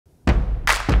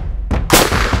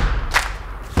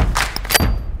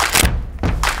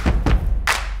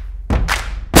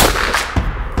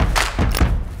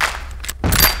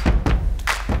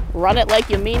run it like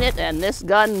you mean it, and this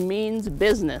gun means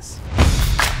business.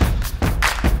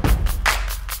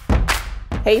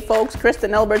 Hey folks,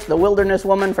 Kristen Elberts, the Wilderness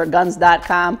Woman for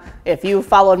Guns.com. If you've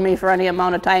followed me for any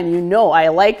amount of time, you know I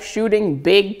like shooting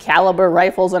big caliber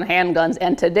rifles and handguns,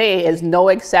 and today is no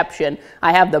exception.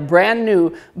 I have the brand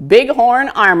new Big Horn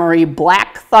Armory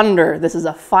Black Thunder. This is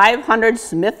a 500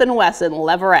 Smith & Wesson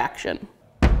lever action.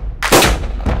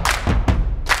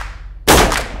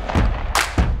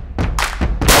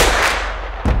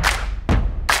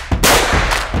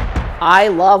 I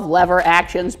love lever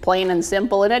actions, plain and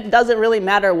simple, and it doesn't really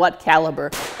matter what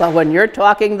caliber. But when you're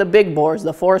talking the big bores,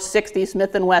 the 460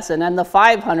 Smith & Wesson and the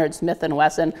 500 Smith &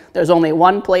 Wesson, there's only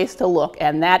one place to look,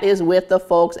 and that is with the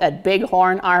folks at Big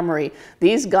Horn Armory.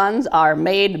 These guns are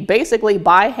made basically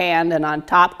by hand and on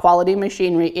top quality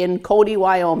machinery in Cody,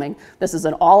 Wyoming. This is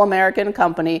an all-American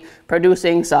company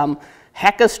producing some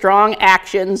hecka strong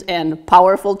actions and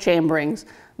powerful chamberings.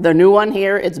 The new one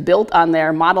here, it's built on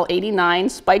their Model 89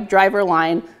 spike driver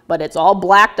line, but it's all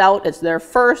blacked out. It's their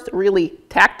first really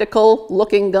tactical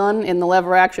looking gun in the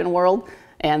lever action world.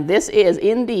 And this is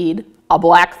indeed a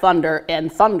Black Thunder,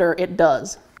 and thunder it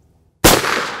does.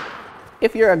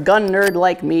 If you're a gun nerd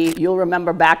like me, you'll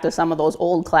remember back to some of those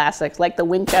old classics like the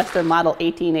Winchester Model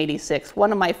 1886,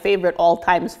 one of my favorite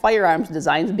all-time firearms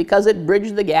designs because it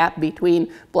bridged the gap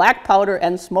between black powder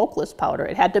and smokeless powder.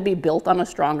 It had to be built on a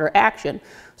stronger action.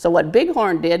 So what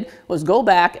Bighorn did was go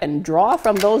back and draw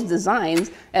from those designs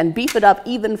and beef it up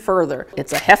even further.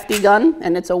 It's a hefty gun,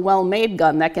 and it's a well-made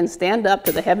gun that can stand up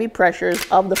to the heavy pressures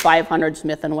of the 500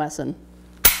 Smith & Wesson.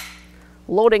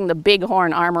 Loading the Big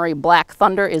Horn Armory Black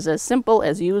Thunder is as simple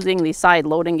as using the side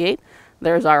loading gate.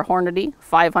 There's our Hornady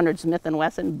 500 Smith &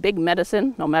 Wesson, big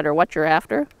medicine, no matter what you're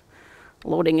after.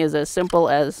 Loading is as simple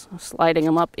as sliding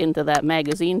them up into that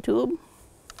magazine tube.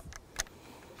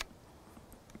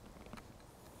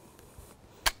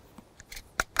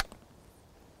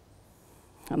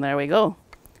 And there we go.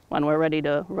 When we're ready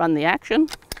to run the action,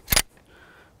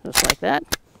 just like that,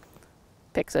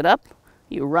 picks it up.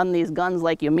 You run these guns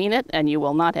like you mean it, and you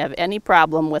will not have any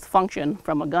problem with function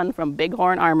from a gun from Big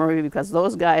Horn Armory, because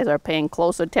those guys are paying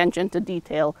close attention to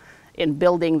detail in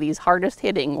building these hardest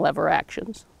hitting lever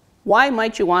actions. Why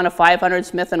might you want a 500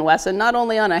 Smith & Wesson not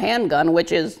only on a handgun,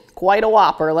 which is quite a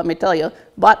whopper, let me tell you,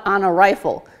 but on a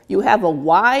rifle? You have a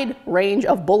wide range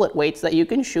of bullet weights that you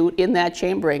can shoot in that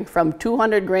chambering, from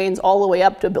 200 grains all the way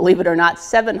up to, believe it or not,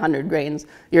 700 grains.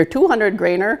 Your 200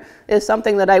 grainer is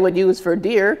something that I would use for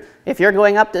deer. If you're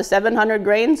going up to 700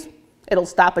 grains, it'll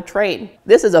stop a train.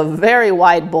 This is a very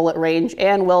wide bullet range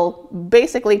and will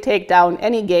basically take down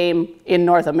any game in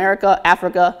North America,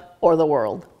 Africa, or the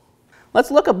world. Let's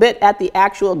look a bit at the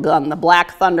actual gun, the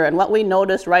Black Thunder, and what we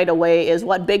notice right away is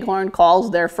what Bighorn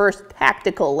calls their first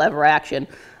tactical lever action.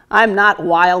 I'm not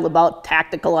wild about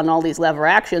tactical on all these lever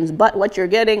actions, but what you're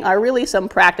getting are really some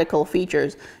practical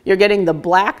features. You're getting the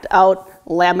blacked out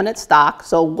laminate stock,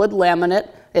 so wood laminate.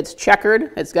 It's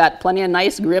checkered, it's got plenty of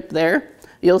nice grip there.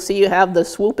 You'll see you have the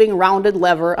swooping rounded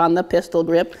lever on the pistol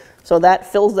grip, so that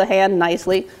fills the hand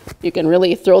nicely. You can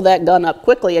really throw that gun up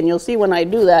quickly, and you'll see when I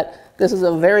do that, this is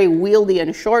a very wieldy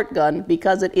and short gun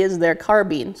because it is their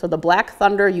carbine. So the Black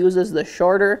Thunder uses the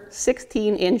shorter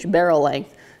 16-inch barrel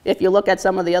length. If you look at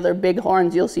some of the other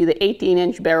Bighorns, you'll see the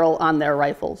 18-inch barrel on their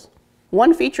rifles.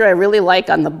 One feature I really like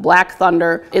on the Black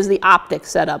Thunder is the optic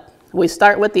setup. We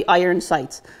start with the iron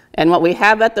sights, and what we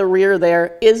have at the rear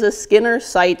there is a Skinner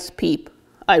sights peep.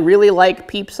 I really like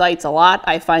peep sights a lot.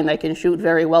 I find I can shoot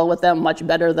very well with them, much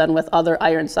better than with other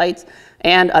iron sights.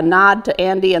 And a nod to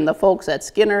Andy and the folks at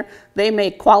Skinner. They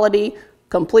make quality,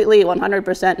 completely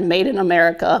 100% made in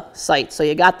America sights. So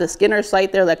you got the Skinner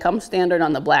sight there that comes standard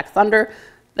on the Black Thunder.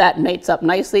 That mates up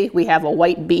nicely. We have a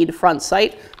white bead front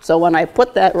sight, so when I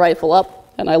put that rifle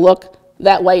up and I look,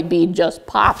 that white bead just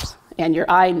pops and your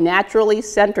eye naturally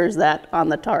centers that on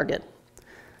the target.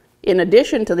 In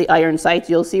addition to the iron sights,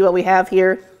 you'll see what we have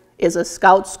here is a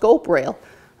scout scope rail.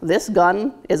 This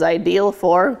gun is ideal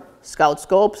for scout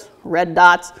scopes, red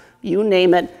dots, you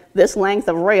name it. This length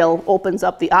of rail opens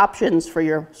up the options for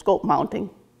your scope mounting.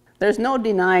 There's no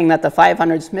denying that the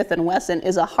 500 Smith & Wesson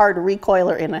is a hard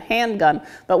recoiler in a handgun,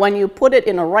 but when you put it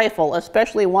in a rifle,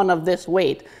 especially one of this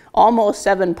weight, almost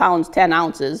 7 pounds 10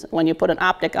 ounces, when you put an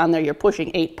optic on there you're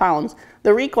pushing 8 pounds,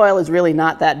 the recoil is really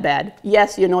not that bad.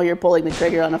 Yes, you know you're pulling the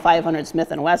trigger on a 500 Smith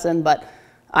 & Wesson, but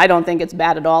I don't think it's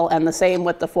bad at all, and the same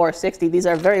with the 460. These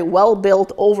are very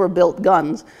well-built, overbuilt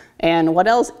guns, and what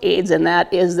else aids in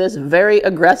that is this very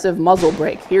aggressive muzzle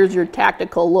brake. Here's your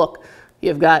tactical look.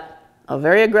 You've got A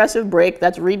very aggressive brake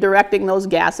that's redirecting those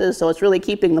gases, so it's really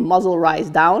keeping the muzzle rise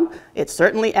down. It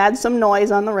certainly adds some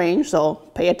noise on the range, so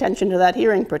pay attention to that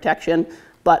hearing protection.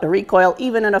 But a recoil,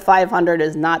 even in a 500,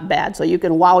 is not bad, so you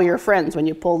can wow your friends when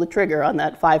you pull the trigger on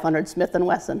that 500 Smith &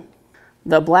 Wesson.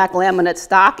 The black laminate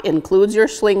stock includes your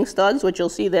sling studs, which you'll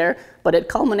see there, but it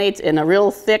culminates in a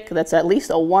real thick, that's at least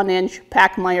a 1-inch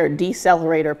Pachmeyer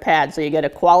decelerator pad. So you get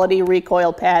a quality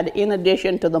recoil pad in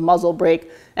addition to the muzzle brake,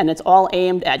 and it's all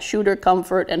aimed at shooter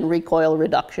comfort and recoil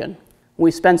reduction. We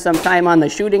spent some time on the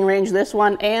shooting range this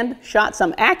one and shot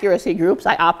some accuracy groups.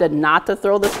 I opted not to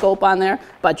throw the scope on there,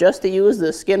 but just to use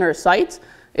the Skinner sights.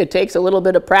 It takes a little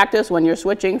bit of practice when you're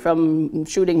switching from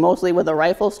shooting mostly with a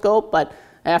rifle scope, but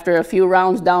after a few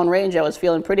rounds downrange, I was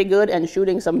feeling pretty good and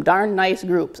shooting some darn nice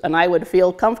groups. And I would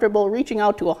feel comfortable reaching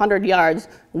out to 100 yards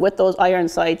with those iron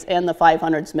sights and the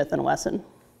 500 Smith & Wesson.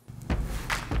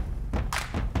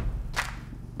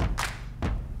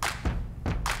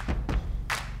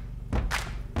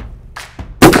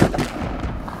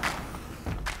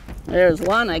 There's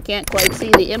one. I can't quite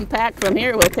see the impact from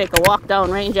here. We'll take a walk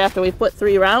down range after we put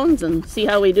 3 rounds and see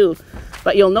how we do.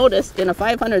 But you'll notice in a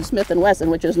 500 Smith & Wesson,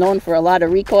 which is known for a lot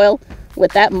of recoil,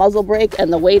 with that muzzle brake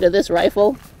and the weight of this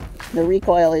rifle, the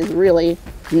recoil is really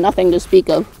nothing to speak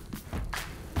of.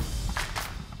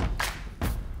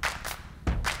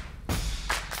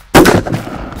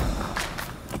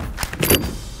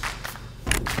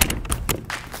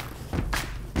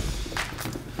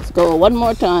 Let's go one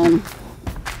more time.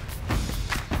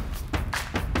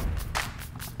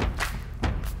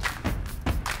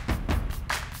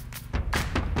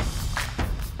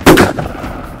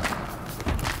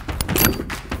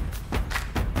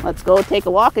 Let's go take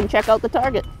a walk and check out the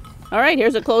target. All right,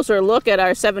 here's a closer look at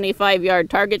our 75-yard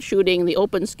target shooting the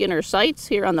open Skinner sights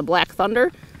here on the Black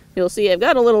Thunder. You'll see I've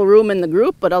got a little room in the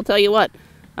group, but I'll tell you what,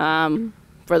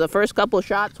 for the first couple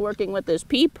shots working with this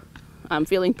peep, I'm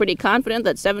feeling pretty confident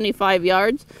that 75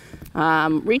 yards,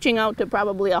 reaching out to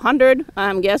probably 100,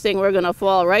 I'm guessing we're going to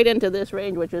fall right into this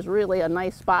range, which is really a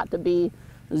nice spot to be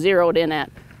zeroed in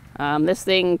at. This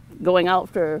thing going out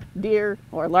for deer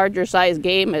or larger size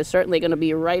game is certainly going to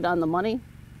be right on the money.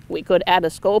 We could add a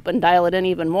scope and dial it in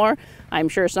even more. I'm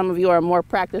sure some of you are more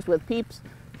practiced with peeps,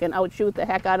 can outshoot the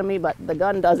heck out of me, but the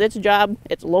gun does its job.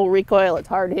 It's low recoil, it's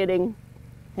hard hitting,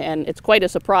 and it's quite a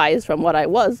surprise from what I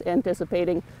was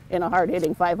anticipating in a hard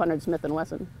hitting 500 Smith &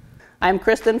 Wesson. I'm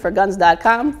Kristen for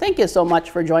Guns.com. Thank you so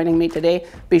much for joining me today.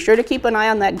 Be sure to keep an eye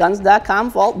on that Guns.com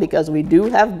vault because we do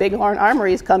have big Horn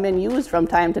Armories come in used from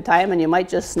time to time and you might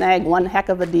just snag one heck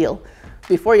of a deal.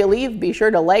 Before you leave, be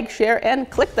sure to like, share, and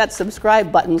click that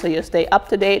subscribe button so you stay up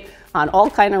to date on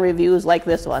all kind of reviews like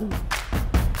this one.